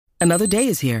Another day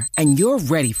is here, and you're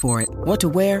ready for it. What to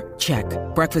wear? Check.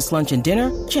 Breakfast, lunch, and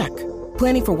dinner? Check.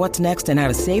 Planning for what's next and how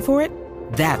to save for it?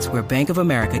 That's where Bank of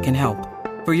America can help.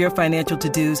 For your financial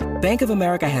to-dos, Bank of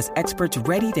America has experts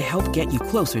ready to help get you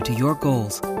closer to your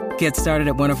goals. Get started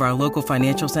at one of our local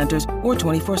financial centers or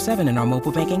 24/7 in our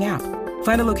mobile banking app.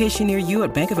 Find a location near you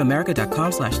at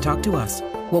bankofamerica.com/talktous.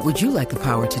 What would you like the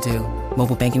power to do?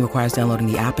 Mobile banking requires downloading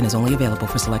the app and is only available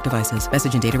for select devices.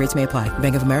 Message and data rates may apply.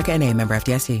 Bank of America N.A., member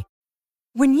FDIC.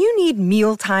 When you need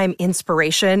mealtime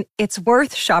inspiration, it's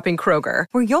worth shopping Kroger,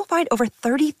 where you'll find over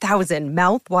 30,000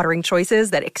 mouth-watering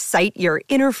choices that excite your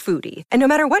inner foodie. And no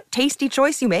matter what tasty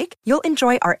choice you make, you'll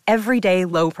enjoy our everyday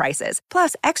low prices,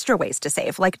 plus extra ways to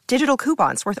save, like digital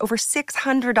coupons worth over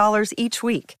 $600 each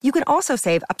week. You can also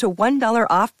save up to $1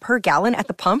 off per gallon at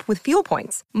the pump with fuel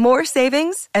points. More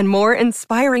savings and more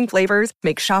inspiring flavors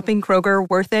make shopping Kroger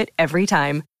worth it every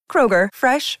time. Kroger,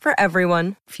 fresh for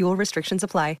everyone. Fuel restrictions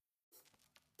apply.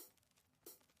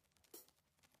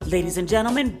 Ladies and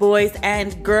gentlemen, boys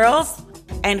and girls,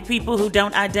 and people who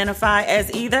don't identify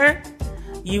as either,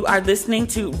 you are listening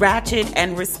to Ratchet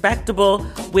and Respectable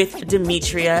with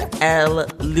Demetria L.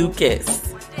 Lucas.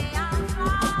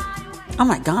 Oh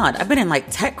my God, I've been in like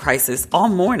tech crisis all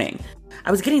morning.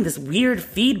 I was getting this weird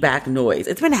feedback noise.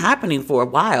 It's been happening for a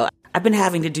while. I've been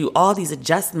having to do all these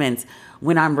adjustments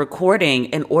when I'm recording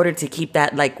in order to keep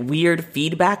that like weird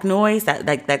feedback noise,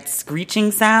 that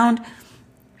screeching sound,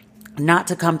 not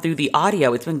to come through the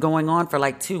audio. It's been going on for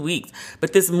like 2 weeks.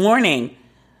 But this morning,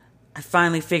 I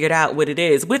finally figured out what it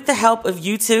is. With the help of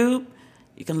YouTube,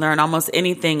 you can learn almost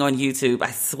anything on YouTube,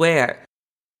 I swear.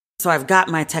 So I've got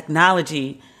my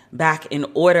technology back in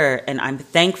order, and I'm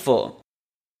thankful.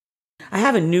 I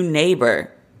have a new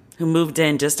neighbor who moved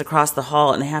in just across the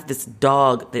hall, and they have this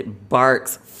dog that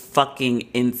barks fucking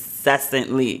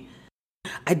incessantly.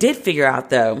 I did figure out,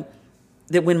 though,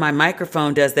 that when my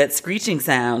microphone does that screeching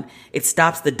sound, it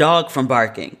stops the dog from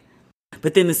barking.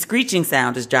 But then the screeching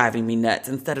sound is driving me nuts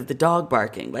instead of the dog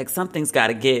barking. Like, something's got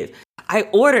to give. I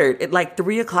ordered at like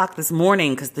 3 o'clock this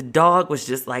morning because the dog was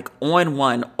just like on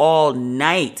one all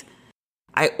night.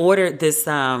 I ordered this,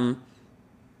 I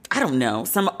don't know,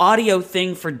 some audio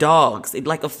thing for dogs. It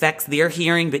like affects their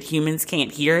hearing, but humans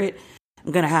can't hear it.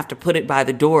 I'm going to have to put it by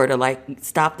the door to like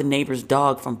stop the neighbor's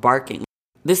dog from barking.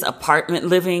 This apartment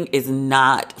living is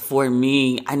not for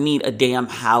me. I need a damn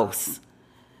house.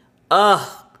 Ugh.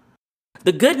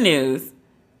 The good news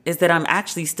is that I'm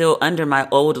actually still under my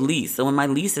old lease. So when my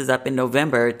lease is up in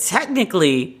November,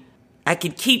 technically I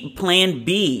could keep plan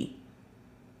B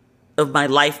of my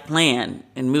life plan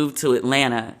and move to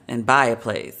Atlanta and buy a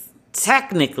place.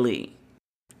 Technically.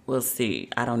 We'll see.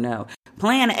 I don't know.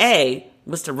 Plan A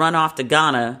was to run off to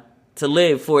Ghana to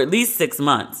live for at least 6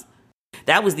 months.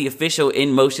 That was the official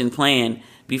in-motion plan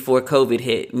before COVID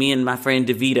hit. Me and my friend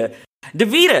Davita.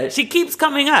 Davita, she keeps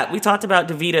coming up. We talked about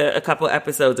Davita a couple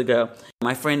episodes ago.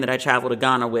 My friend that I traveled to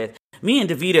Ghana with. Me and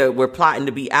Davita were plotting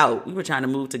to be out. We were trying to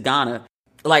move to Ghana.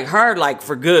 Like her, like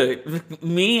for good.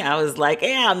 Me, I was like,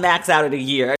 I'll max out at a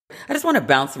year. I just want to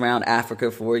bounce around Africa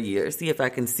for a year. See if I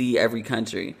can see every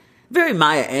country. Very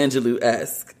Maya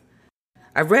Angelou-esque.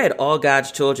 I read All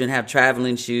God's Children Have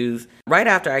Traveling Shoes right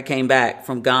after I came back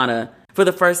from Ghana for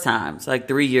the first time. It's like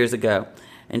 3 years ago.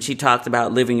 And she talked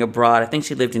about living abroad. I think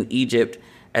she lived in Egypt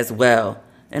as well.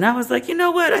 And I was like, you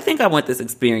know what? I think I want this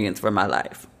experience for my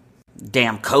life.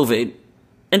 Damn COVID.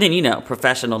 And then,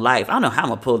 professional life. I don't know how I'm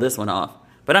going to pull this one off.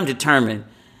 But I'm determined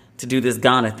to do this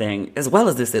Ghana thing as well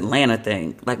as this Atlanta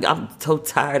thing. Like, I'm so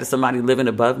tired of somebody living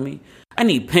above me. I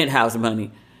need penthouse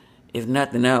money, if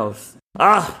nothing else.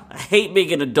 I hate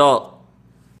being an adult.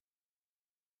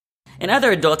 In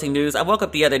other adulting news, I woke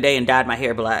up the other day and dyed my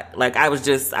hair black. Like, I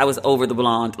was over the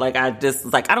blonde. Like, I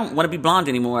don't want to be blonde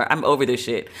anymore. I'm over this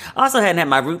shit. I also hadn't had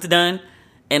my roots done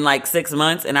in like 6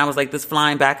 months, and I was like just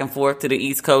flying back and forth to the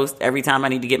East Coast every time I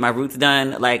need to get my roots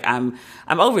done. Like, I'm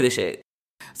over this shit.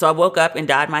 So I woke up and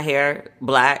dyed my hair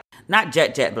black. Not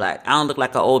jet black. I don't look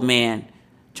like an old man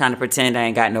trying to pretend I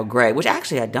ain't got no gray, which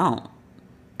actually I don't.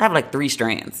 I have like 3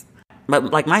 strands.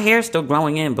 But like my hair's still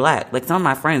growing in black. Like some of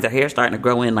my friends, their hair's starting to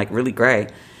grow in like really gray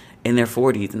in their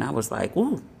 40s. And I was like,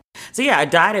 ooh. So yeah, I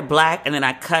dyed it black and then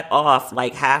I cut off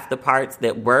like half the parts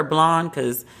that were blonde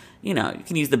because, you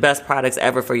can use the best products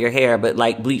ever for your hair, but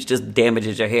like bleach just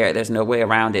damages your hair. There's no way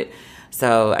around it.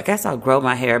 So I guess I'll grow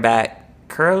my hair back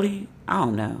curly. I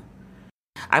don't know.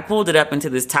 I pulled it up into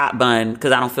this top bun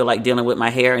because I don't feel like dealing with my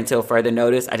hair until further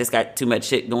notice. I just got too much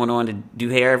shit going on to do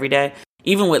hair every day.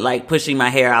 Even with like pushing my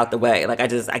hair out the way, like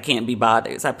I can't be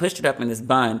bothered. So I pushed it up in this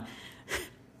bun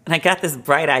and I got this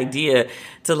bright idea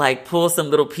to like pull some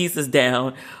little pieces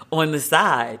down on the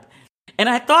side. And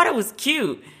I thought it was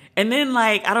cute. And then,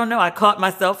 like, I don't know, I caught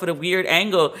myself at a weird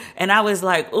angle. And I was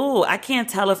like, ooh, I can't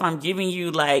tell if I'm giving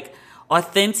you, like,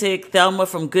 authentic Thelma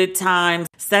from Good Times,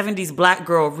 70s black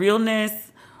girl realness,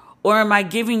 or am I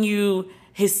giving you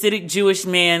Hasidic Jewish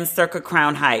man circa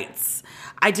Crown Heights?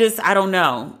 I don't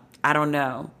know.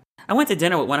 I went to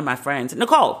dinner with one of my friends,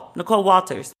 Nicole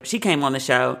Walters. She came on the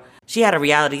show. She had a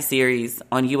reality series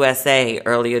on USA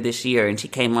earlier this year, and she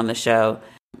came on the show.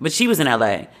 But she was in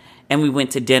LA, and we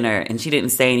went to dinner, and she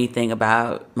didn't say anything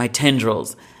about my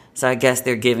tendrils. So I guess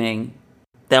they're giving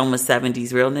Thelma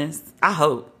 70s realness. I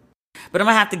hope. But I'm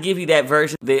going to have to give you that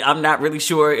version that I'm not really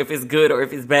sure if it's good or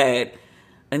if it's bad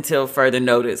until further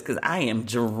notice, because I am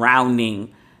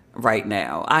drowning right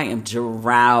now. I am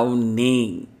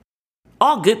drowning.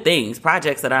 All good things,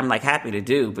 projects that I'm like happy to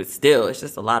do, but still, it's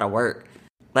just a lot of work.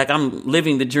 Like I'm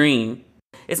living the dream.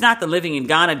 It's not the living in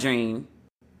Ghana dream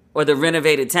or the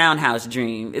renovated townhouse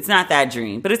dream. It's not that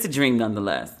dream, but it's a dream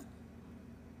nonetheless.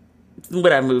 It's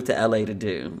what I moved to LA to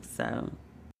do, so...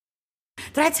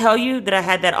 Did I tell you that I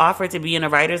had that offer to be in a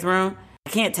writer's room?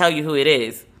 I can't tell you who it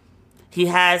is. He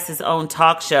has his own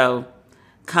talk show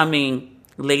coming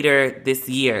later this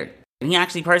year. And he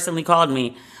actually personally called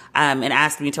me and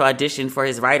asked me to audition for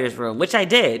his writer's room, which I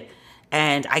did.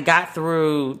 And I got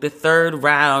through the third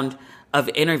round of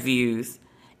interviews.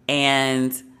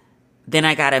 And then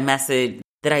I got a message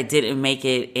that I didn't make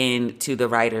it into the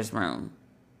writer's room,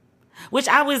 which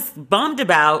I was bummed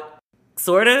about,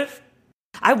 sort of.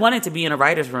 I wanted to be in a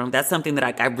writer's room. That's something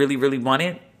that I really, really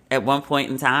wanted at one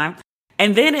point in time.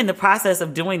 And then in the process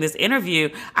of doing this interview,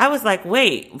 I was like,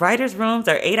 wait, writer's rooms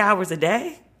are 8 hours a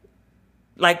day?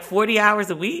 Like 40 hours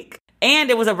a week? And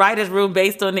it was a writer's room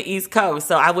based on the East Coast.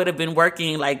 So I would have been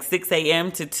working like 6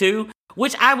 a.m. to 2,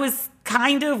 which I was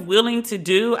kind of willing to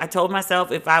do. I told myself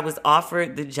if I was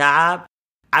offered the job,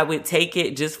 I would take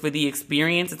it just for the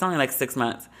experience. It's only like 6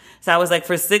 months. So I was like,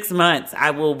 for 6 months,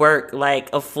 I will work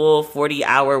like a full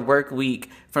 40-hour work week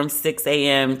from 6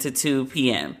 a.m. to 2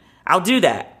 p.m. I'll do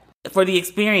that for the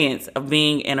experience of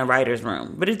being in a writer's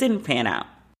room. But it didn't pan out.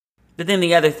 But then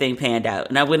the other thing panned out,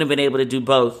 and I wouldn't have been able to do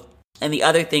both. And the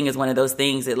other thing is one of those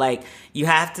things that, like, you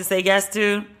have to say yes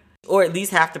to, or at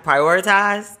least have to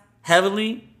prioritize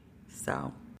heavily.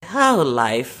 So, oh,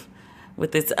 life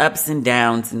with its ups and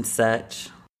downs and such.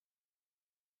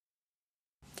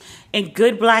 In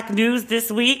good Black news this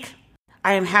week,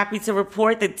 I am happy to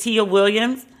report that Tia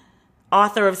Williams,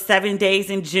 author of 7 Days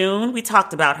in June, we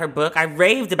talked about her book. I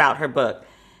raved about her book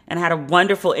and had a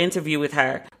wonderful interview with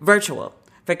her, virtual,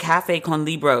 for Cafe Con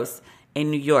Libros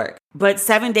in New York. But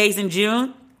 7 Days in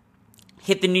June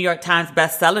hit the New York Times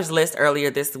bestsellers list earlier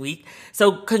this week.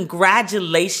 So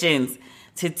congratulations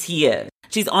to Tia.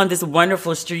 She's on this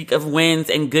wonderful streak of wins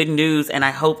and good news, and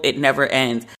I hope it never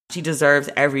ends. She deserves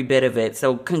every bit of it.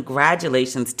 So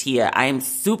congratulations, Tia. I am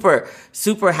super,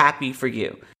 super happy for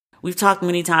you. We've talked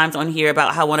many times on here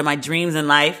about how one of my dreams in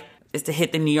life is to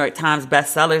hit the New York Times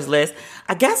bestsellers list.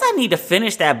 I guess I need to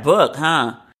finish that book,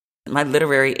 huh? My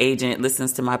literary agent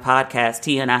listens to my podcast.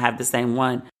 Tia and I have the same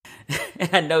one. And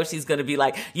I know she's going to be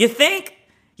like, you think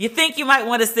you might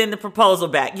want to send the proposal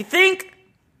back? You think?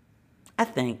 I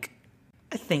think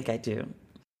I do.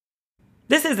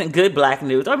 This isn't good Black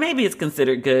news, or maybe it's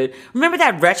considered good. Remember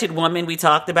that wretched woman we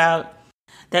talked about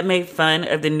that made fun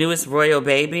of the newest royal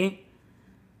baby?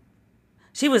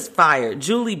 She was fired.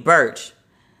 Julie Birch.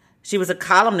 She was a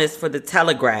columnist for The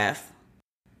Telegraph.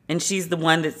 And she's the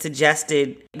one that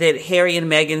suggested that Harry and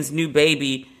Meghan's new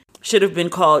baby should have been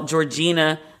called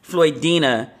Georgina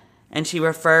Floydina. And she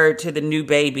referred to the new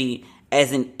baby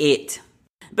as an it.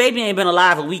 Baby ain't been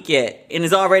alive a week yet and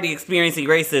is already experiencing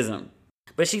racism.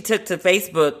 But she took to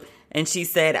Facebook and she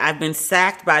said, I've been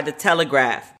sacked by The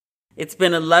Telegraph. It's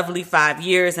been a lovely 5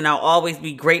 years and I'll always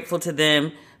be grateful to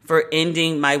them for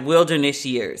ending my wilderness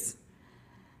years.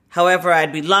 However,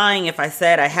 I'd be lying if I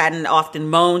said I hadn't often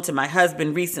moaned to my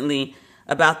husband recently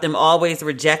about them always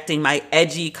rejecting my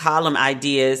edgy column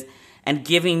ideas and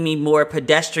giving me more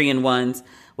pedestrian ones,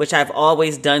 which I've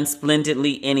always done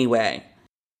splendidly anyway.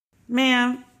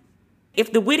 Ma'am,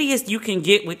 if the wittiest you can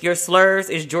get with your slurs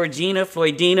is Georgina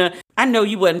Floydina, I know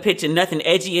you wasn't pitching nothing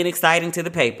edgy and exciting to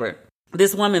the paper.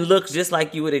 This woman looks just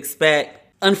like you would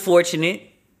expect, unfortunate,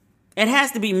 and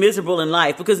has to be miserable in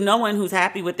life because no one who's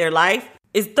happy with their life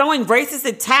is throwing racist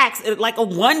attacks at like a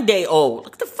 1-day-old.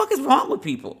 What the fuck is wrong with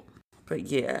people? But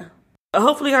yeah,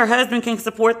 hopefully her husband can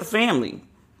support the family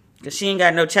because she ain't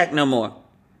got no check no more.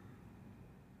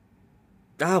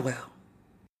 Oh, well.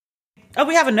 Oh,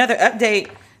 we have another update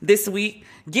this week.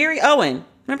 Gary Owen.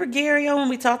 Remember Gary Owen?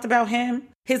 We talked about him.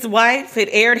 His wife had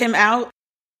aired him out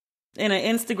in an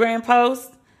Instagram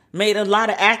post made a lot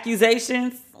of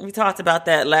accusations. We talked about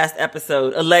that last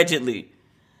episode, allegedly.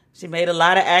 She made a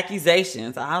lot of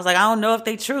accusations. I was like, I don't know if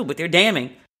they're true, but they're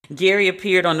damning. Gary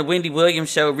appeared on the Wendy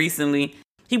Williams show recently.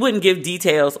 He wouldn't give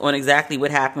details on exactly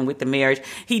what happened with the marriage.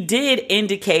 He did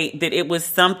indicate that it was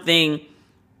something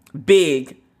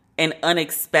big and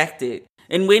unexpected.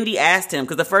 And Wendy asked him,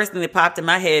 because the first thing that popped in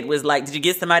my head was like, did you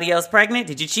get somebody else pregnant?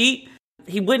 Did you cheat?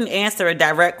 He wouldn't answer a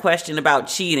direct question about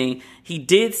cheating. He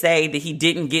did say that he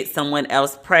didn't get someone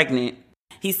else pregnant.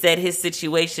 He said his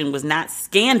situation was not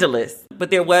scandalous,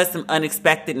 but there was some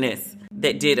unexpectedness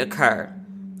that did occur.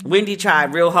 Wendy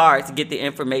tried real hard to get the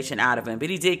information out of him, but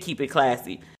he did keep it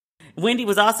classy. Wendy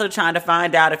was also trying to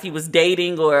find out if he was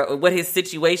dating or what his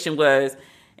situation was.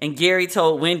 And Gary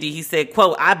told Wendy, he said,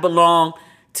 quote, I belong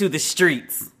to the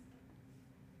streets.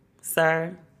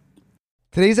 Sir?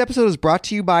 Today's episode is brought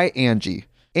to you by Angie.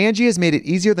 Angie has made it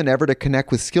easier than ever to connect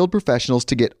with skilled professionals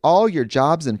to get all your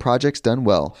jobs and projects done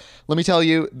well. Let me tell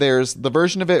you, there's the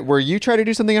version of it where you try to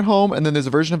do something at home, and then there's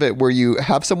a version of it where you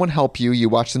have someone help you, you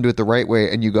watch them do it the right way,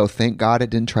 and you go, thank God I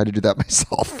didn't try to do that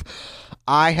myself.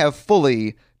 I have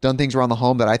fully done things around the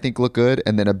home that I think look good,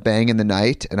 and then a bang in the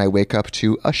night, and I wake up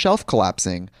to a shelf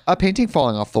collapsing, a painting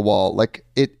falling off the wall.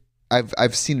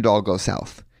 I've seen it all go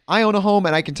south. I own a home,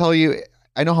 and I can tell you,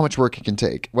 I know how much work it can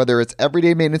take. Whether it's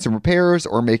everyday maintenance and repairs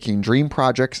or making dream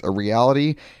projects a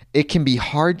reality, it can be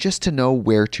hard just to know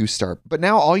where to start. But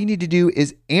now all you need to do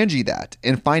is Angie that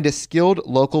and find a skilled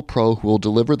local pro who will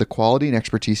deliver the quality and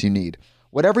expertise you need.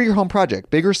 Whatever your home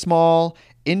project, big or small,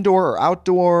 indoor or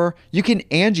outdoor, you can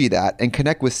Angie that and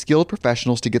connect with skilled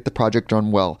professionals to get the project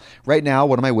done well. Right now,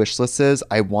 one of my wish lists is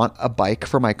I want a bike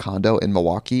for my condo in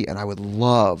Milwaukee, and I would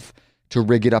love to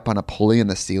rig it up on a pulley in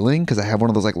the ceiling because I have one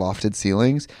of those like lofted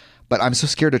ceilings, but I'm so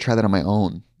scared to try that on my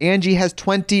own. Angie has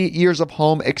 20 years of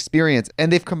home experience, and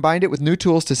they've combined it with new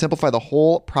tools to simplify the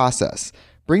whole process.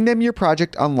 Bring them your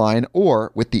project online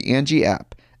or with the Angie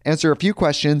app. Answer a few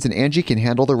questions and Angie can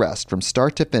handle the rest from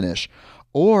start to finish,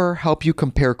 or help you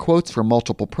compare quotes from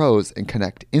multiple pros and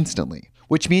connect instantly,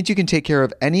 which means you can take care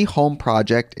of any home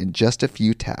project in just a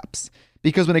few taps.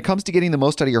 Because when it comes to getting the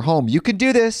most out of your home, you can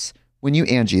do this when you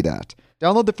Angie that.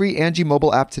 Download the free Angie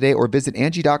mobile app today or visit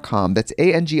Angie.com. That's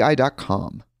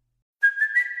ANGI.com.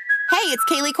 Hey, it's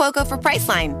Kaylee Cuoco for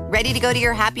Priceline. Ready to go to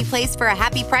your happy place for a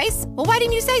happy price? Well, why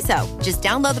didn't you say so? Just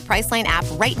download the Priceline app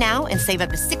right now and save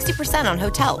up to 60% on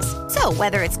hotels. So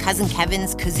whether it's Cousin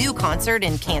Kevin's Kazoo Concert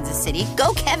in Kansas City,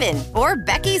 go Kevin, or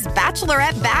Becky's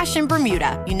Bachelorette Bash in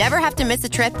Bermuda, you never have to miss a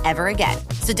trip ever again.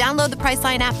 So download the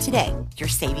Priceline app today. Your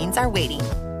savings are waiting.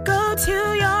 Go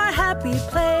to your happy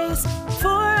place for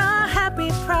a happy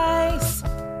price.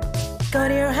 Go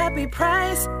to your happy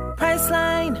price,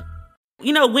 Priceline.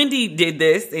 You know, Wendy did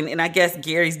this, and I guess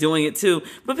Gary's doing it too.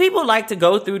 But people like to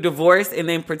go through divorce and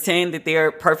then pretend that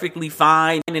they're perfectly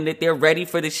fine and that they're ready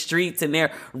for the streets and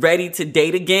they're ready to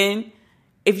date again.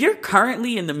 If you're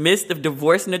currently in the midst of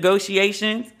divorce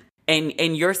negotiations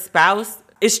and your spouse,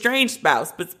 estranged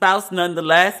spouse, but spouse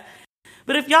nonetheless,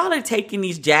 but if y'all are taking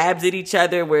these jabs at each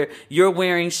other where you're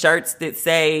wearing shirts that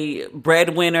say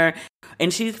breadwinner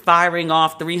and she's firing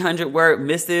off 300-word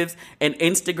missives and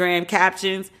Instagram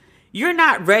captions, you're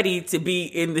not ready to be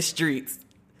in the streets.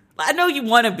 I know you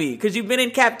want to be because you've been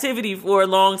in captivity for a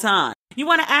long time. You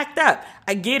want to act up.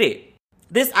 I get it.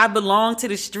 This I belong to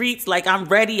the streets, like I'm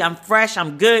ready, I'm fresh,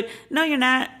 I'm good. No, you're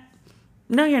not.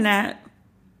 No, you're not.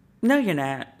 No, you're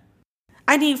not.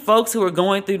 I need folks who are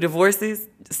going through divorces,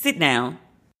 sit down.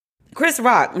 Chris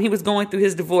Rock, when he was going through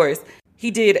his divorce,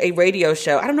 he did a radio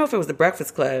show. I don't know if it was The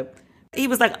Breakfast Club. He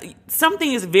was like,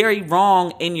 something is very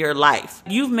wrong in your life.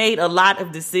 You've made a lot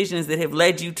of decisions that have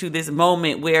led you to this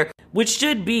moment which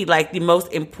should be like the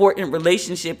most important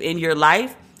relationship in your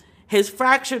life, has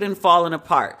fractured and fallen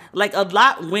apart. Like a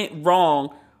lot went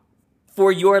wrong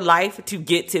for your life to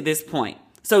get to this point.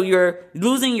 So you're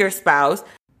losing your spouse.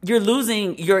 You're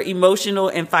losing your emotional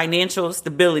and financial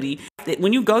stability.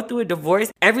 When you go through a divorce,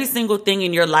 every single thing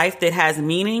in your life that has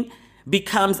meaning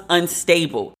becomes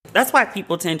unstable. That's why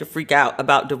people tend to freak out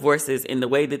about divorces in the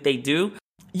way that they do.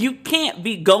 You can't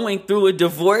be going through a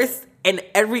divorce and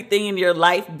everything in your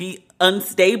life be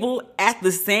unstable at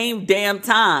the same damn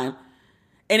time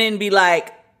and then be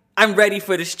like, I'm ready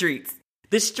for the streets.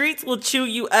 The streets will chew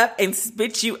you up and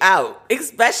spit you out,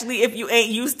 especially if you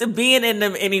ain't used to being in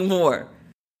them anymore.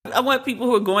 I want people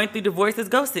who are going through divorces,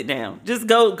 go sit down. Just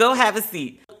go have a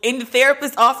seat. In the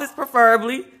therapist's office,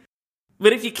 preferably.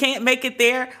 But if you can't make it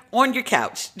there, on your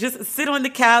couch. Just sit on the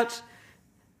couch,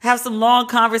 have some long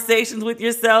conversations with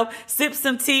yourself, sip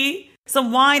some tea,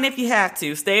 some wine if you have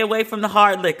to. Stay away from the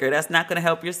hard liquor. That's not going to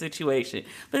help your situation.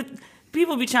 But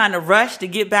People be trying to rush to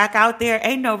get back out there.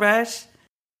 Ain't no rush.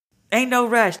 Ain't no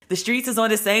rush. The streets is on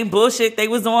the same bullshit they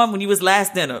was on when you was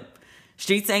last in them.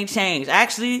 Streets ain't changed.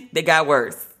 Actually, they got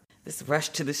worse. This rush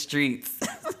to the streets.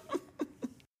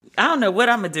 I don't know what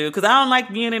I'm going to do because I don't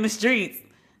like being in the streets.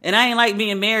 And I ain't like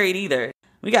being married either.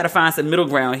 We got to find some middle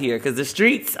ground here because the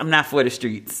streets, I'm not for the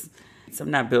streets. I'm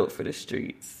not built for the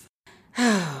streets.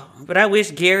 But I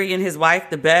wish Gary and his wife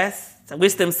the best. I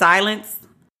wish them silence.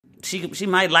 She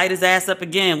might light his ass up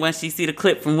again once she see the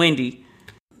clip from Wendy.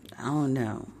 I don't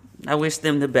know. I wish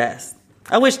them the best.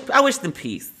 I wish them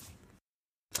peace.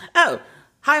 Oh,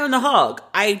 High on the Hog.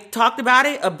 I talked about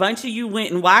it. A bunch of you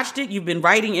went and watched it. You've been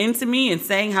writing into me and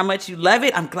saying how much you love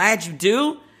it. I'm glad you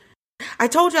do. I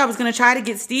told you I was going to try to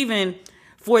get Steven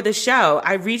for the show.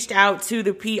 I reached out to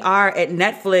the PR at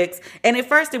Netflix, and at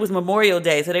first it was Memorial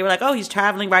Day, so they were like, oh, he's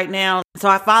traveling right now. So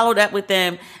I followed up with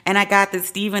them, and I got that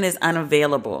Steven is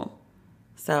unavailable.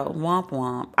 So, womp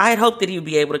womp. I had hoped that he would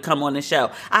be able to come on the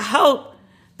show. I hope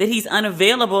that he's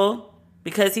unavailable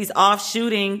because he's off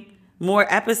shooting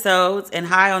more episodes, and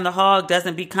High on the Hog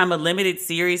doesn't become a limited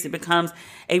series. It becomes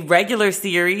a regular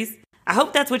series. I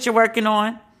hope that's what you're working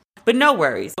on. But no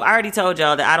worries. I already told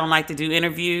y'all that I don't like to do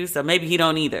interviews, so maybe he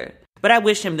don't either. But I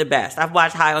wish him the best. I've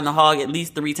watched High on the Hog at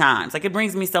least 3 times. Like, it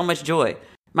brings me so much joy.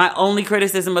 My only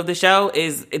criticism of the show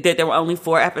is that there were only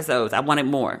 4 episodes. I wanted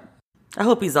more. I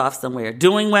hope he's off somewhere,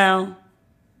 doing well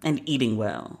and eating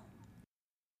well.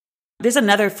 There's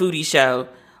another foodie show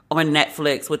on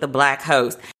Netflix with a black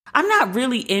host. I'm not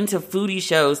really into foodie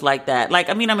shows like that. Like,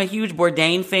 I mean, I'm a huge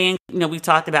Bourdain fan. You know, we've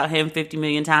talked about him 50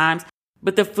 million times.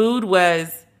 But the food was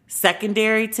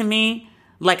secondary to me.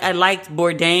 Like, I liked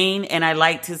Bourdain and I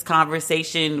liked his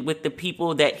conversation with the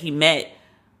people that he met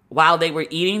while they were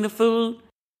eating the food.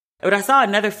 But I saw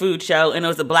another food show and it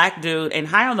was a black dude, and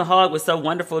High on the Hog was so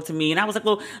wonderful to me. And I was like,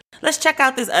 well, let's check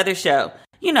out this other show.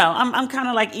 You know, I'm kind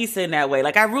of like Issa in that way.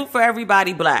 Like, I root for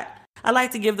everybody black. I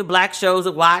like to give the black shows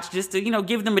a watch just to, you know,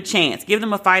 give them a chance, give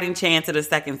them a fighting chance at a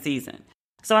second season.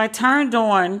 So I turned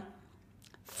on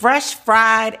Fresh,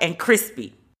 Fried, and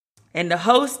Crispy. And the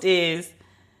host is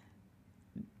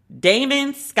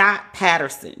Damon Scott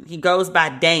Patterson. He goes by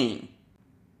Dane.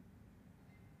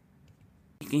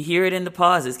 You can hear it in the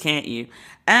pauses, can't you?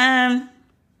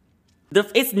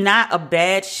 It's not a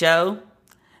bad show.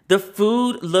 The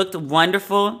food looked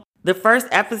wonderful. The first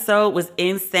episode was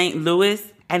in St. Louis,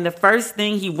 and the first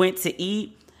thing he went to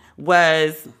eat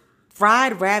was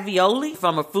fried ravioli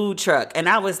from a food truck. And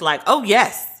I was like, oh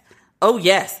yes,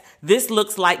 this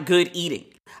looks like good eating.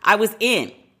 I was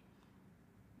in.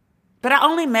 But I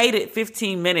only made it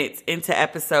 15 minutes into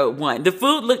episode 1. The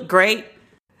food looked great.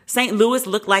 St. Louis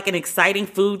looked like an exciting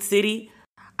food city.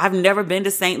 I've never been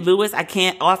to St. Louis. I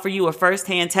can't offer you a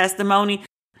firsthand testimony.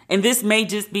 And this may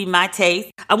just be my taste.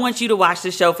 I want you to watch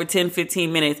the show for 10,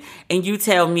 15 minutes and you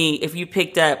tell me if you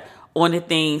picked up on the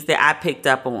things that I picked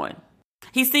up on.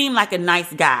 He seemed like a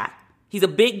nice guy. He's a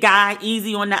big guy,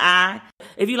 easy on the eye.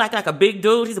 If you like a big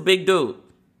dude, he's a big dude.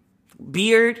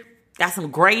 Beard, got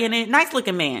some gray in it. Nice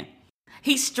looking man.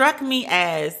 He struck me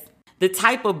as the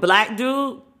type of black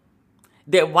dude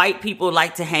that white people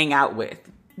like to hang out with.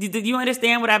 Did you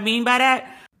understand what I mean by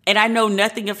that? And I know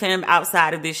nothing of him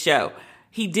outside of this show.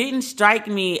 He didn't strike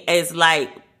me as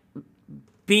like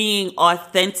being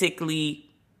authentically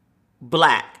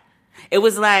black. It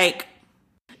was like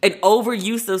an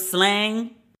overuse of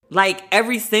slang. Like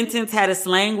every sentence had a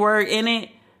slang word in it.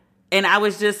 And I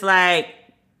was just like,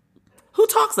 who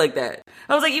talks like that?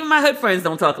 I was like, even my hood friends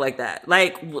don't talk like that.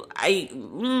 Like,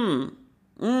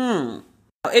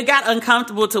 It got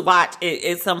uncomfortable to watch it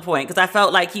at some point because I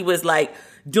felt like he was like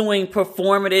doing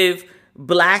performative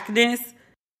blackness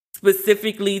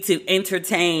specifically to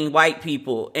entertain white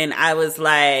people. And I was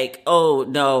like, oh,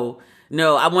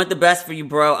 no, I want the best for you,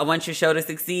 bro. I want your show to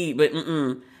succeed, but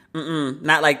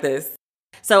not like this.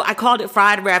 So I called it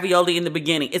fried ravioli in the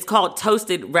beginning. It's called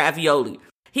toasted ravioli.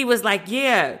 He was like,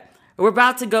 yeah, we're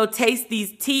about to go taste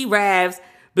these T-Ravs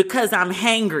because I'm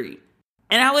hangry.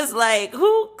 And I was like,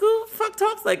 who the fuck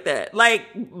talks like that?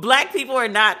 Like, black people are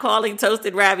not calling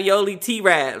toasted ravioli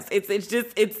T-Ravs.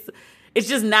 It's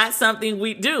just not something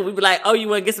we do. We'd be like, oh, you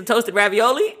want to get some toasted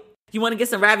ravioli? You want to get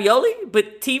some ravioli?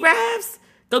 But T-Ravs?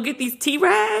 Go get these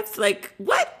T-Ravs? Like,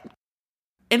 what?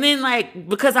 And then, like,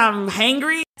 because I'm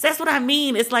hangry, that's what I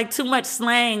mean. It's like too much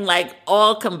slang, like,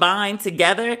 all combined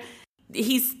together.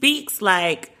 He speaks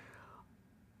like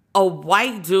a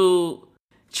white dude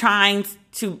trying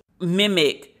to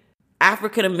mimic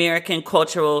African-American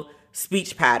cultural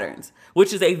speech patterns,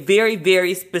 which is a very,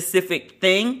 very specific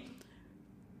thing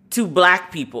to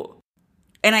black people.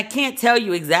 And I can't tell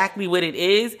you exactly what it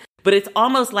is, But it's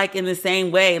almost like in the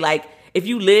same way, like if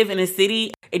you live in a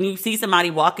city and you see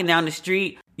somebody walking down the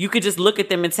street, you could just look at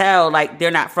them and tell like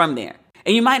they're not from there.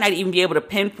 And you might not even be able to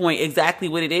pinpoint exactly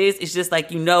what it is. It's just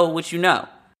like you know what you know.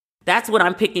 That's what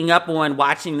I'm picking up on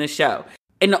watching the show.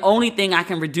 And the only thing I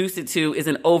can reduce it to is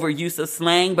an overuse of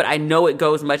slang, but I know it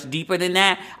goes much deeper than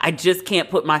that. I just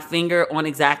can't put my finger on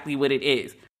exactly what it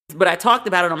is. But I talked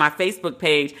about it on my Facebook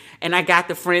page, and I got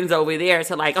the friends over there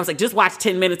to I was like, just watch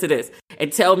 10 minutes of this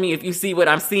and tell me if you see what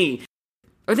I'm seeing.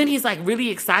 Or then he's like really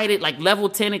excited, like level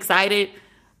 10 excited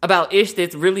about ish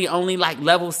that's really only like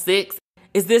level 6.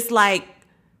 Is this like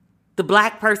the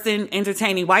black person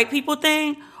entertaining white people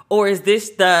thing? Or is this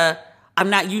the I'm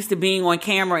not used to being on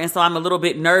camera and so I'm a little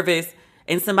bit nervous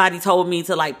and somebody told me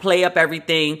to like play up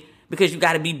everything because you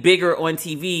got to be bigger on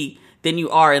TV than you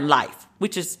are in life,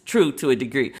 which is true to a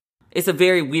degree. It's a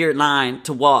very weird line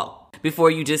to walk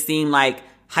before you just seem like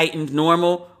heightened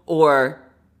normal or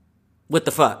what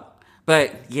the fuck.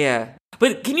 But yeah.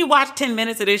 But can you watch 10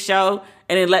 minutes of this show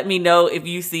and then let me know if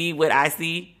you see what I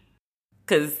see?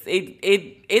 Because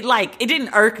it didn't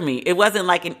irk me. It wasn't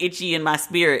like an itchy in my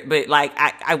spirit, but like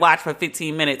I watched for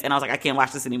 15 minutes and I was like, I can't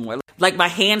watch this anymore. Like my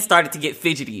hand started to get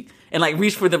fidgety and like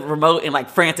reached for the remote and like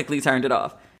frantically turned it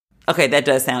off. Okay, that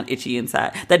does sound itchy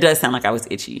inside. That does sound like I was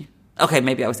itchy. Okay,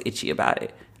 maybe I was itchy about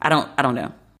it. I don't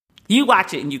know. You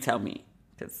watch it and you tell me,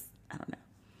 because I don't know.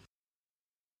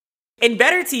 In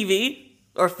better TV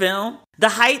or film, The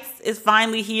Heights is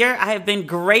finally here. I have been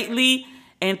greatly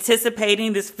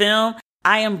anticipating this film.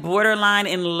 I am borderline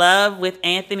in love with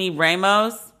Anthony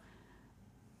Ramos.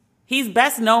 He's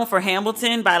best known for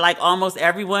Hamilton by like almost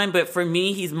everyone, but for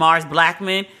me, he's Mars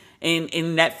Blackman in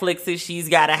Netflix's She's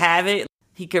Gotta Have It.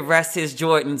 He could rest his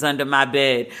Jordans under my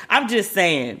bed. I'm just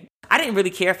saying. I didn't really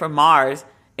care for Mars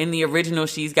in the original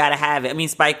She's Gotta Have It. I mean,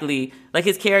 Spike Lee, like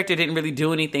his character didn't really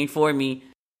do anything for me.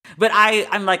 But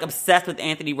I'm like obsessed with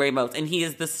Anthony Ramos, and he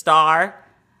is the star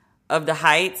of The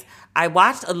Heights. I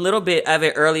watched a little bit of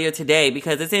it earlier today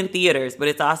because it's in theaters, but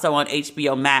it's also on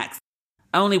HBO Max.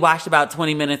 I only watched about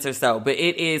 20 minutes or so, but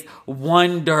it is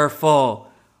wonderful.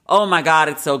 Oh my God,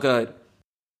 it's so good.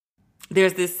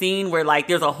 There's this scene where like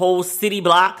there's a whole city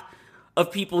block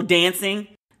of people dancing.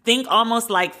 Think almost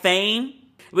like Fame.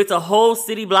 It's a whole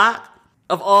city block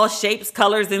of all shapes,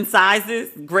 colors, and sizes.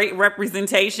 Great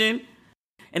representation.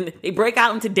 And they break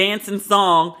out into dance and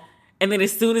song. And then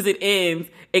as soon as it ends,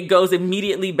 it goes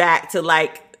immediately back to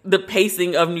like the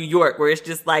pacing of New York, where it's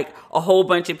just like a whole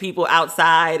bunch of people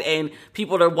outside and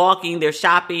people are walking, they're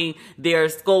shopping, they're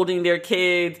scolding their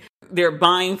kids, they're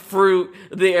buying fruit,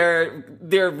 they're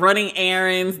running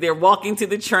errands, they're walking to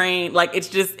the train. Like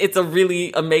it's a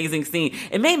really amazing scene.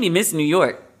 It made me miss New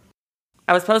York.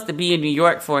 I was supposed to be in New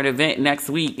York for an event next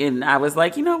week, and I was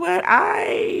like, you know what?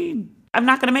 I'm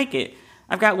not going to make it.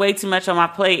 I've got way too much on my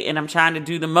plate, and I'm trying to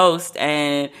do the most,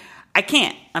 and I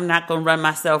can't. I'm not going to run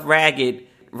myself ragged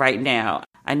right now.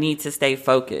 I need to stay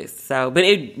focused. But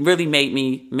it really made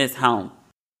me miss home.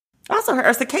 Also,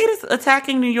 are cicadas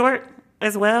attacking New York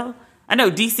as well? I know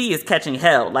DC is catching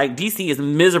hell. Like DC is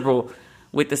miserable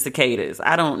with the cicadas.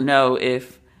 I don't know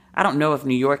if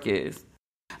New York is.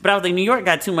 But I was like, New York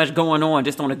got too much going on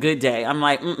just on a good day. I'm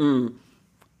like,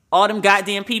 all them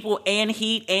goddamn people and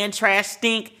heat and trash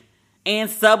stink and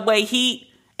subway heat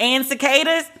and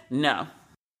cicadas? No,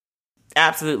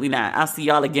 absolutely not. I'll see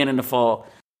y'all again in the fall.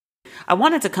 I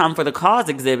wanted to come for the Cause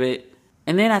exhibit,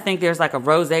 and then I think there's like a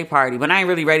rosé party, but I ain't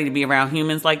really ready to be around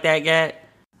humans like that yet.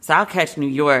 So I'll catch New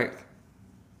York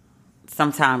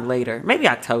sometime later, maybe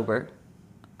October.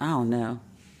 I don't know.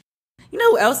 You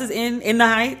know who else is in the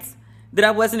Heights that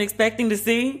I wasn't expecting to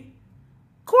see?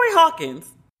 Corey Hawkins,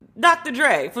 Dr.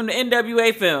 Dre from the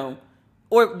NWA film,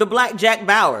 or the Black Jack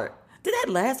Bauer. Did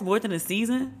that last more than a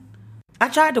season? I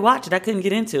tried to watch it. I couldn't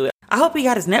get into it. I hope he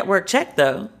got his network checked,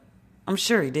 though. I'm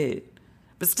sure he did.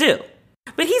 But still.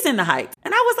 But he's in the Heights.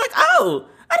 And I was like, oh,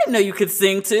 I didn't know you could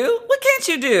sing, too. What can't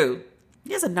you do?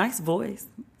 He has a nice voice.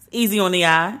 It's easy on the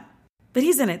eye. But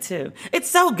he's in it, too. It's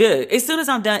so good. As soon as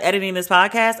I'm done editing this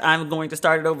podcast, I'm going to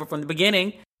start it over from the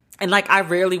beginning. And like, I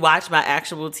rarely watch my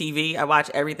actual TV. I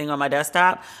watch everything on my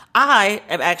desktop. I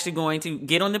am actually going to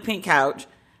get on the pink couch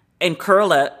and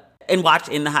curl up and watch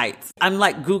In the Heights. I'm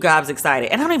like goo gobs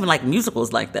excited. And I don't even like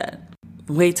musicals like that.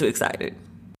 Way too excited.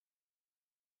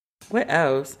 What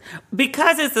else?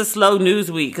 Because it's a slow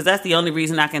news week, because that's the only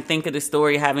reason I can think of the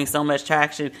story having so much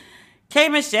traction. K.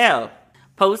 Michelle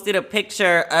posted a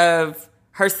picture of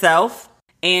herself,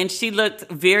 and she looked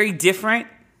very different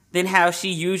than how she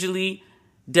usually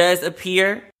does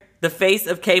appear. The face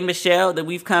of K. Michelle that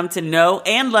we've come to know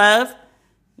and love.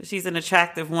 She's an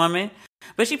attractive woman.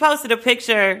 But she posted a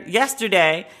picture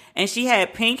yesterday and she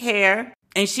had pink hair.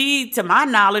 And she, to my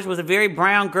knowledge, was a very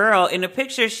brown girl. In the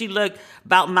picture, she looked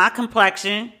about my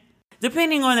complexion.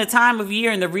 Depending on the time of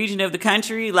year and the region of the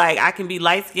country, like I can be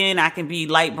light skinned, I can be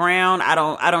light brown. I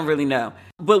don't really know.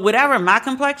 But whatever my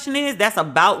complexion is, that's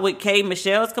about what K.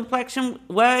 Michelle's complexion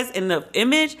was in the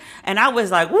image. And I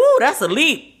was like, woo, that's a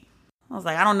leap. I was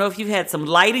like, I don't know if you've had some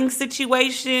lighting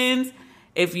situations,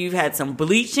 if you've had some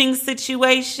bleaching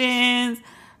situations.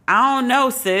 I don't know,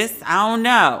 sis. I don't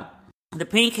know. The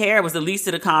pink hair was the least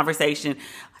of the conversation.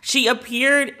 She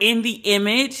appeared in the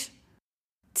image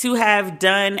to have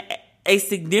done a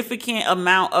significant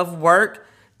amount of work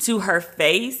to her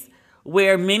face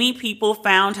where many people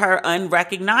found her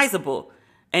unrecognizable.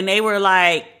 And they were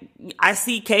like, I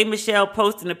see K. Michelle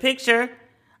posting a picture.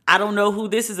 I don't know who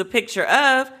this is a picture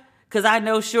of because I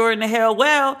know sure in the hell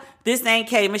well this ain't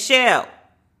K. Michelle.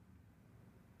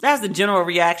 That's the general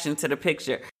reaction to the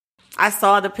picture. I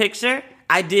saw the picture.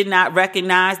 I did not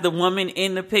recognize the woman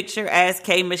in the picture as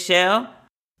K. Michelle.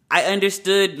 I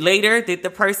understood later that the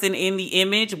person in the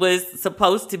image was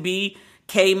supposed to be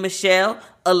K. Michelle,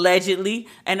 allegedly.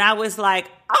 And I was like,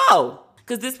 oh,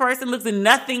 because this person looks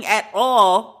nothing at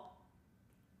all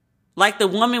like the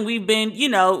woman we've been,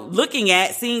 looking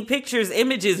at, seeing pictures,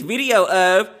 images, video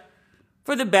of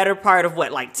for the better part of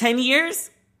what, like 10 years?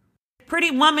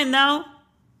 Pretty woman, though.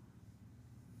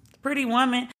 Pretty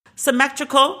woman.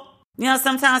 Symmetrical.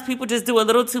 Sometimes people just do a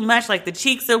little too much, like the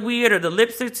cheeks are weird or the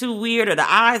lips are too weird or the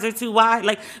eyes are too wide.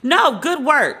 Like, no, good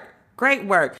work. Great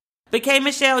work. But K.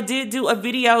 Michelle did do a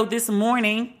video this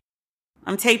morning.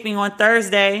 I'm taping on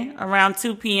Thursday around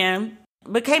 2 p.m.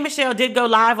 But K. Michelle did go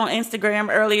live on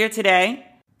Instagram earlier today.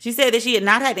 She said that she had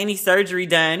not had any surgery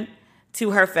done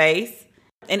to her face.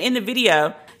 And in the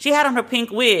video, she had on her pink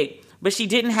wig, but she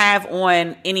didn't have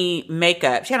on any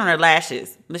makeup. She had on her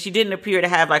lashes, but she didn't appear to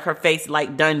have like her face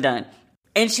like done.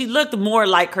 And she looked more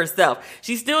like herself.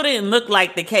 She still didn't look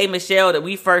like the K. Michelle that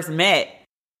we first met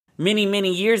many,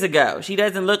 many years ago. She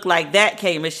doesn't look like that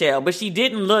K. Michelle, but she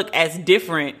didn't look as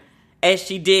different as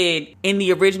she did in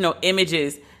the original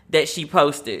images that she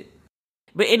posted.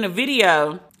 But in the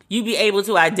video, you'd be able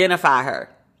to identify her.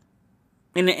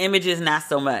 In the images, not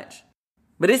so much.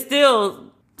 But it's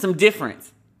still some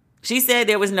difference. She said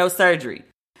there was no surgery.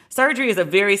 Surgery is a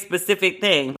very specific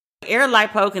thing. Air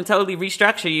lipo can totally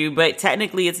restructure you, but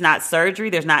technically it's not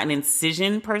surgery. There's not an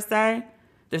incision per se.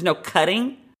 There's no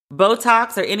cutting.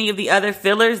 Botox or any of the other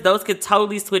fillers, those could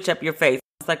totally switch up your face.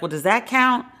 It's like, well, does that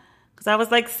count? Because I was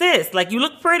like, sis, like you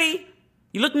look pretty.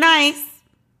 You look nice,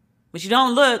 but you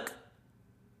don't look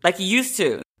like you used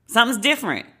to. Something's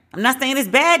different. I'm not saying it's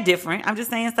bad different. I'm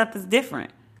just saying something's different.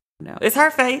 It's her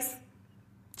face.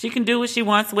 She can do what she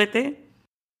wants with it.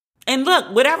 And look,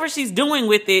 whatever she's doing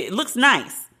with it looks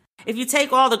nice. If you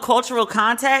take all the cultural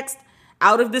context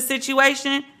out of the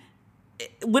situation,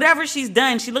 whatever she's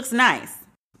done, she looks nice.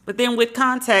 But then with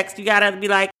context, you gotta be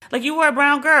like you were a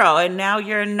brown girl and now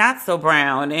you're not so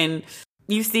brown. And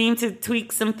you seem to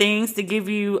tweak some things to give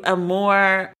you a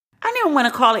more, I don't even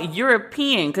want to call it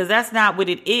European because that's not what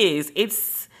it is.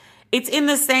 It's in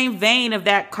the same vein of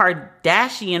that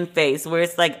Kardashian face where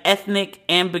it's like ethnic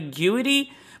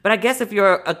ambiguity. But I guess if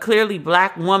you're a clearly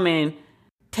black woman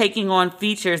taking on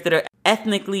features that are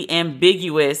ethnically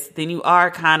ambiguous, then you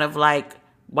are kind of like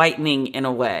whitening in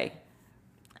a way.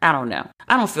 I don't know.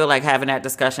 I don't feel like having that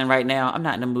discussion right now. I'm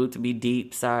not in the mood to be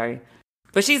deep. Sorry.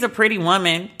 But she's a pretty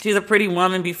woman. She's a pretty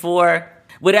woman before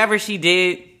whatever she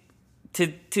did to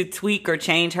tweak or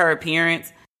change her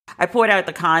appearance. I poured out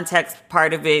the context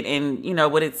part of it and,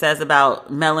 what it says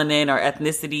about melanin or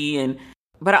ethnicity.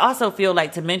 But I also feel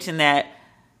like to mention that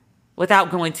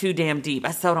without going too damn deep.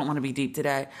 I so don't want to be deep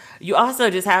today. You also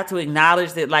just have to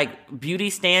acknowledge that like beauty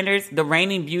standards, the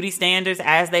reigning beauty standards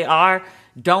as they are,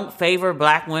 don't favor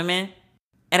black women.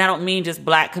 And I don't mean just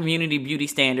black community beauty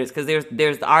standards because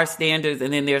there's our standards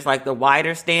and then there's like the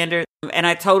wider standards. And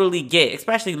I totally get,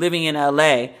 especially living in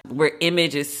LA, where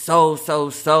image is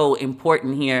so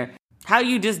important here. How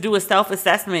you just do a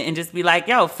self-assessment and just be like,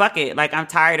 yo, fuck it. Like, I'm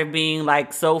tired of being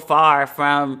like so far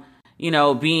from,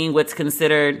 being what's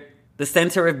considered the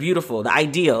center of beautiful, the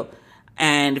ideal.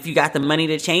 And if you got the money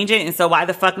to change it, and so why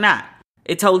the fuck not?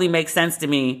 It totally makes sense to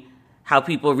me how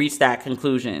people reach that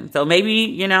conclusion. So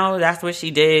maybe, that's what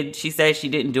she did. She says she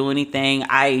didn't do anything.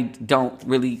 I don't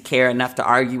really care enough to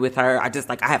argue with her. I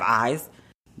have eyes.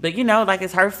 But,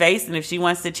 it's her face. And if she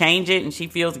wants to change it and she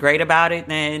feels great about it,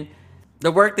 then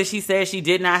the work that she says she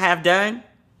did not have done,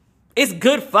 it's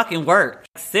good fucking work.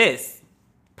 Sis,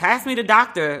 pass me the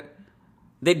doctor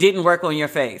that didn't work on your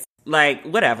face. Like,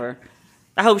 whatever.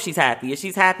 I hope she's happy. If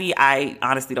she's happy, I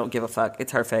honestly don't give a fuck.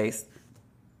 It's her face.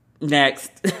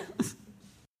 Next.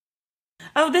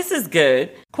 Oh, this is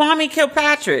good. Kwame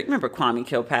Kilpatrick. Remember Kwame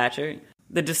Kilpatrick?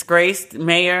 The disgraced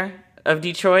mayor of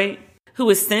Detroit who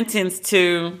was sentenced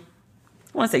to,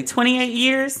 I want to say 28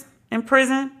 years in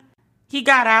prison. He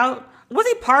got out. Was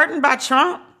he pardoned by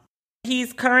Trump?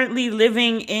 He's currently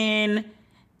living in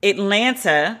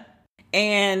Atlanta,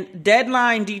 and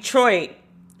Deadline Detroit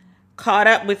caught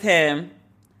up with him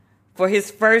for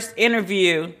his first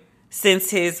interview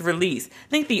since his release. I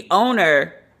think the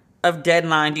owner of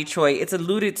Deadline Detroit, it's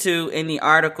alluded to in the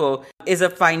article, is a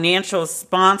financial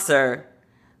sponsor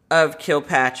of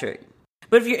Kilpatrick.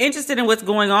 But if you're interested in what's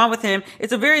going on with him,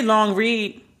 it's a very long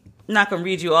read. I'm not going to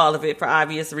read you all of it for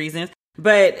obvious reasons.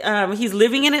 But he's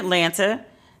living in Atlanta,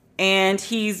 and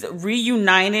he's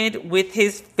reunited with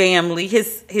his family,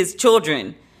 his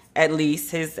children, at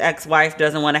least. His ex-wife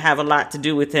doesn't want to have a lot to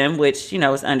do with him, which,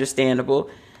 is understandable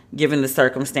given the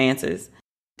circumstances.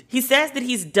 He says that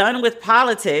he's done with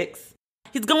politics.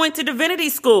 He's going to divinity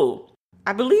school,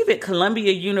 I believe at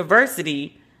Columbia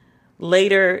University,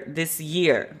 later this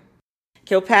year.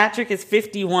 Kilpatrick is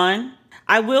 51.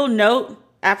 I will note,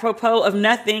 apropos of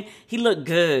nothing, he looked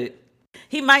good.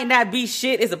 He might not be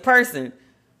shit as a person.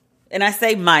 And I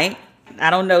say might. I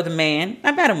don't know the man.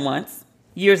 I met him once,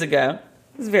 years ago.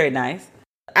 It was very nice.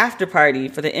 After party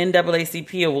for the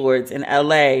NAACP Awards in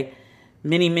LA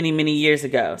many, many, many years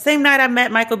ago. Same night I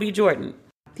met Michael B. Jordan.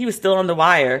 He was still on the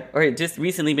wire, or had just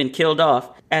recently been killed off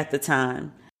at the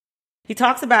time. He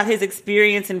talks about his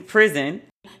experience in prison.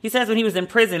 He says when he was in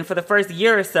prison for the first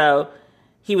year or so,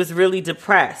 he was really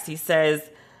depressed. He says,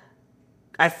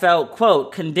 I felt,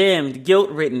 quote, condemned,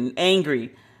 guilt-ridden,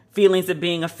 angry, feelings of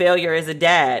being a failure as a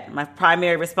dad, my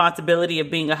primary responsibility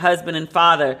of being a husband and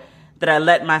father, that I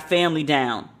let my family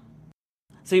down.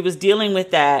 So he was dealing with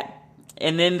that.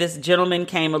 And then this gentleman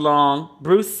came along,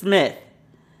 Bruce Smith,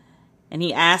 and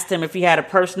he asked him if he had a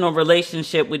personal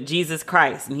relationship with Jesus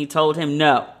Christ, and he told him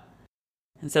no.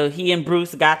 And so he and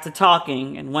Bruce got to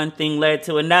talking, and one thing led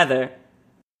to another.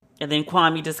 And then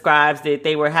Kwame describes that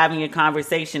they were having a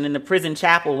conversation in the prison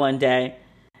chapel one day,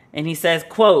 and he says,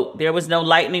 quote, there was no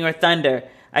lightning or thunder.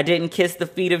 I didn't kiss the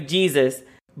feet of Jesus,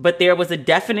 but there was a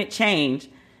definite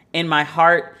change in my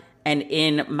heart and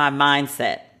in my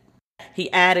mindset.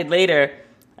 He added later,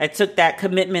 I took that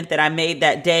commitment that I made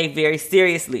that day very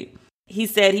seriously. He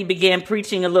said he began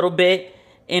preaching a little bit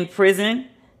in prison.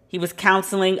 He was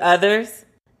counseling others.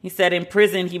 He said in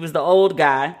prison he was the old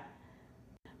guy.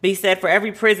 But he said for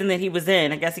every prison that he was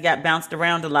in, I guess he got bounced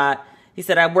around a lot. He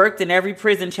said, I worked in every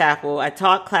prison chapel. I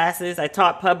taught classes. I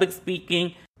taught public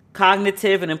speaking,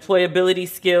 cognitive and employability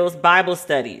skills, Bible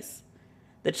studies.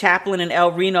 The chaplain in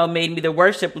El Reno made me the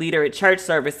worship leader at church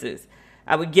services.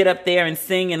 I would get up there and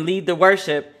sing and lead the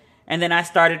worship, and then I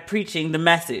started preaching the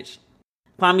message.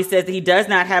 Kwame says that he does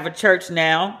not have a church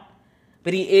now,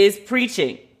 but he is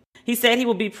preaching. He said he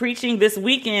will be preaching this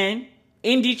weekend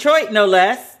in Detroit, no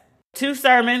less. 2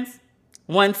 sermons,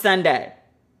 1 Sunday.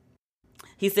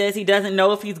 He says he doesn't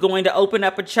know if he's going to open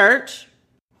up a church.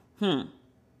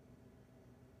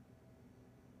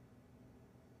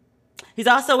 He's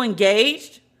also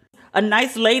engaged. A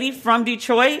nice lady from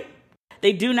Detroit.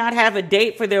 They do not have a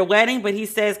date for their wedding, but he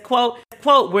says, quote,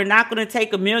 we're not going to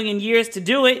take 1,000,000 years to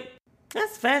do it.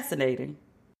 That's fascinating.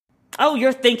 Oh,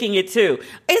 you're thinking it too.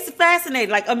 It's fascinating.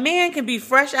 Like a man can be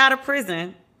fresh out of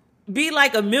prison, be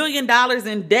like $1 million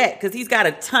in debt because he's got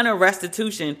a ton of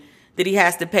restitution that he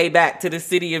has to pay back to the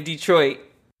city of Detroit.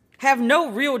 Have no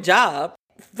real job.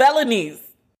 Felonies.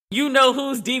 You know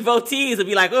whose devotees will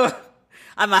be like, oh,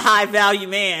 I'm a high value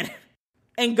man.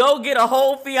 And go get a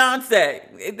whole fiance.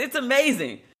 It's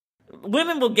amazing.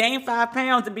 Women will gain 5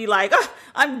 pounds and be like, oh,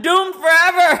 I'm doomed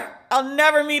forever. I'll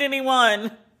never meet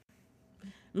anyone.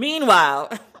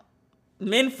 Meanwhile,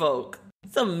 menfolk,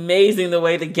 it's amazing the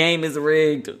way the game is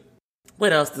rigged.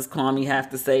 What else does Kwame have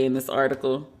to say in this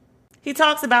article? He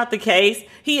talks about the case.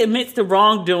 He admits to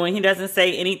wrongdoing. He doesn't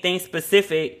say anything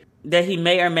specific that he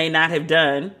may or may not have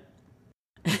done.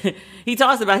 He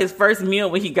talks about his first meal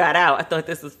when he got out. I thought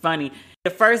this was funny.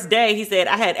 The first day, he said,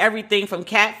 I had everything from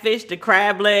catfish to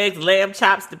crab legs, lamb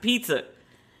chops to pizza.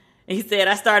 And he said,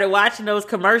 I started watching those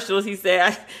commercials. He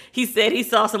said he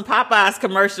saw some Popeyes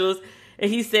commercials,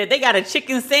 and he said, they got a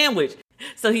chicken sandwich.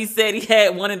 So he said he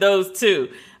had one of those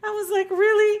too. I was like,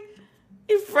 really?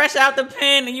 You fresh out the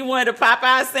pen and you wanted a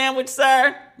Popeye sandwich,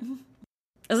 sir?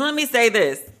 So let me say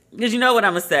this, because you know what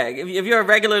I'm going to say. If you're a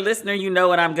regular listener, you know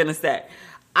what I'm going to say.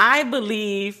 I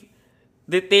believe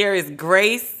that there is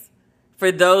grace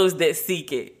for those that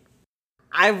seek it.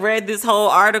 I read this whole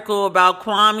article about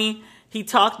Kwame He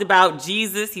talked about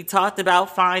Jesus. He talked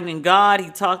about finding God.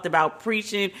 He talked about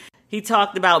preaching. He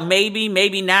talked about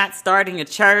maybe not starting a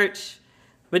church,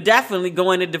 but definitely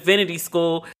going to divinity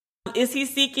school. Is he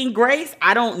seeking grace?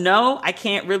 I don't know. I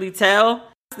can't really tell.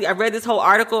 I read this whole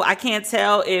article. I can't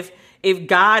tell if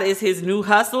God is his new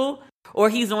hustle or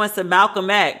he's on some Malcolm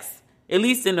X, at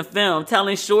least in the film,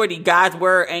 telling Shorty God's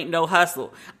word ain't no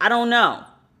hustle. I don't know.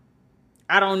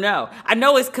 I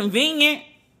know it's convenient.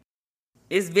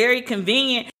 It's very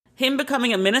convenient. Him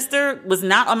becoming a minister was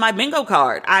not on my bingo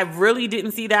card. I really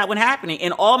didn't see that one happening.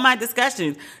 In all my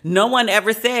discussions, no one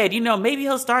ever said, maybe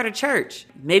he'll start a church.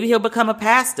 Maybe he'll become a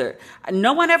pastor.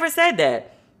 No one ever said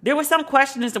that. There was some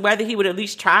question as to whether he would at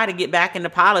least try to get back into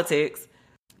politics,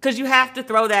 because you have to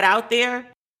throw that out there.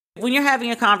 When you're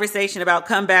having a conversation about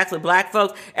comebacks with black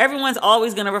folks, everyone's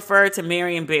always going to refer to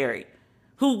Marion Barry,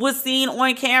 who was seen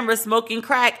on camera smoking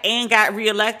crack and got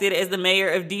reelected as the mayor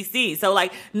of D.C. So,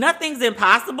 nothing's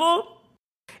impossible.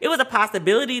 It was a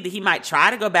possibility that he might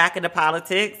try to go back into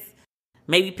politics,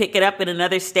 maybe pick it up in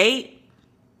another state,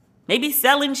 maybe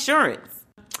sell insurance.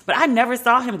 But I never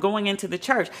saw him going into the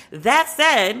church. That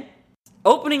said,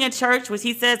 opening a church, which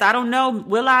he says, I don't know,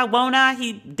 will I, won't I?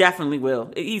 He definitely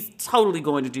will. He's totally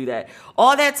going to do that.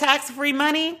 All that tax-free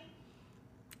money,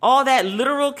 all that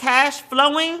literal cash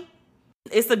flowing,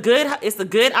 it's a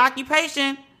good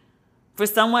occupation for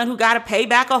someone who got to pay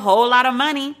back a whole lot of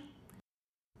money.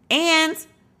 And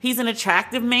he's an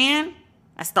attractive man.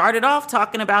 I started off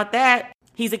talking about that.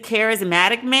 He's a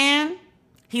charismatic man.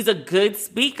 He's a good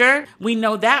speaker. We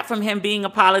know that from him being a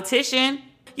politician.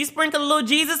 You sprinkle a little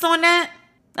Jesus on that,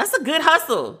 that's a good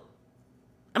hustle.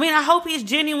 I hope he's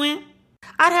genuine.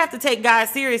 I'd have to take God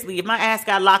seriously if my ass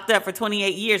got locked up for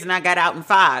 28 years and I got out in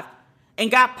 5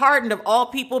 and got pardoned of all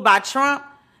people by Trump.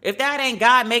 If that ain't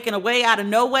God making a way out of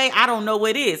no way, I don't know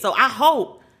what is. So I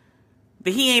hope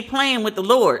that he ain't playing with the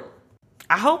Lord.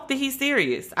 I hope that he's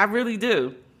serious. I really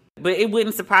do. But it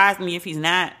wouldn't surprise me if he's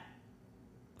not.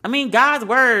 God's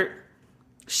word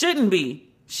shouldn't be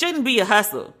a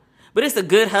hustle, but it's a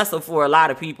good hustle for a lot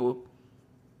of people.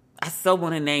 I so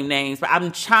want to name names, but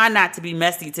I'm trying not to be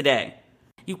messy today.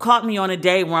 You caught me on a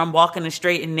day where I'm walking the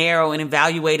straight and narrow and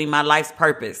evaluating my life's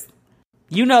purpose.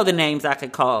 You know the names I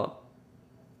could call.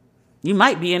 You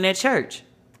might be in that church.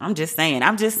 I'm just saying.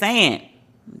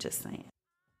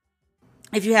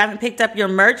 If you haven't picked up your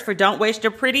merch for Don't Waste Your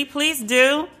Pretty, please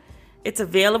do. It's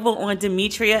available on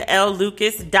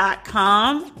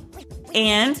DemetriaLLucas.com.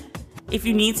 And if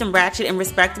you need some ratchet and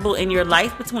respectable in your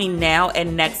life between now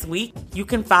and next week, you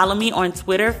can follow me on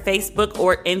Twitter, Facebook,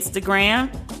 or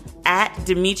Instagram at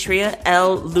Demetria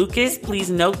L. Lucas. Please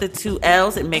note the 2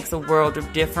 L's. It makes a world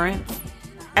of difference.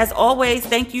 As always,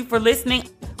 thank you for listening.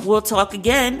 We'll talk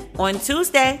again on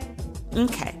Tuesday.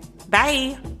 Okay,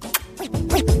 bye.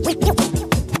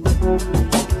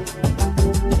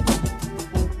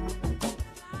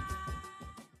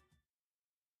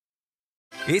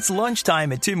 It's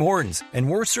lunchtime at Tim Hortons, and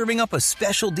we're serving up a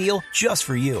special deal just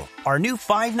for you. Our new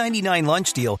 $5.99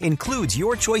 lunch deal includes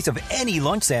your choice of any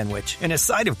lunch sandwich and a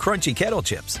side of crunchy kettle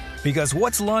chips. Because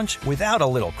what's lunch without a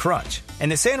little crunch?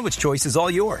 And the sandwich choice is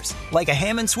all yours, like a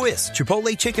ham and Swiss,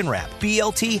 Chipotle chicken wrap,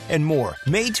 BLT, and more,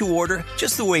 made to order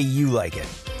just the way you like it.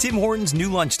 Tim Hortons'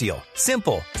 new lunch deal.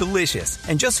 Simple, delicious,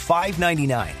 and just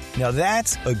 $5.99. Now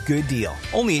that's a good deal.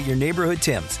 Only at your neighborhood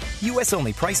Tim's. U.S.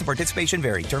 only. Price and participation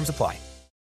vary. Terms apply.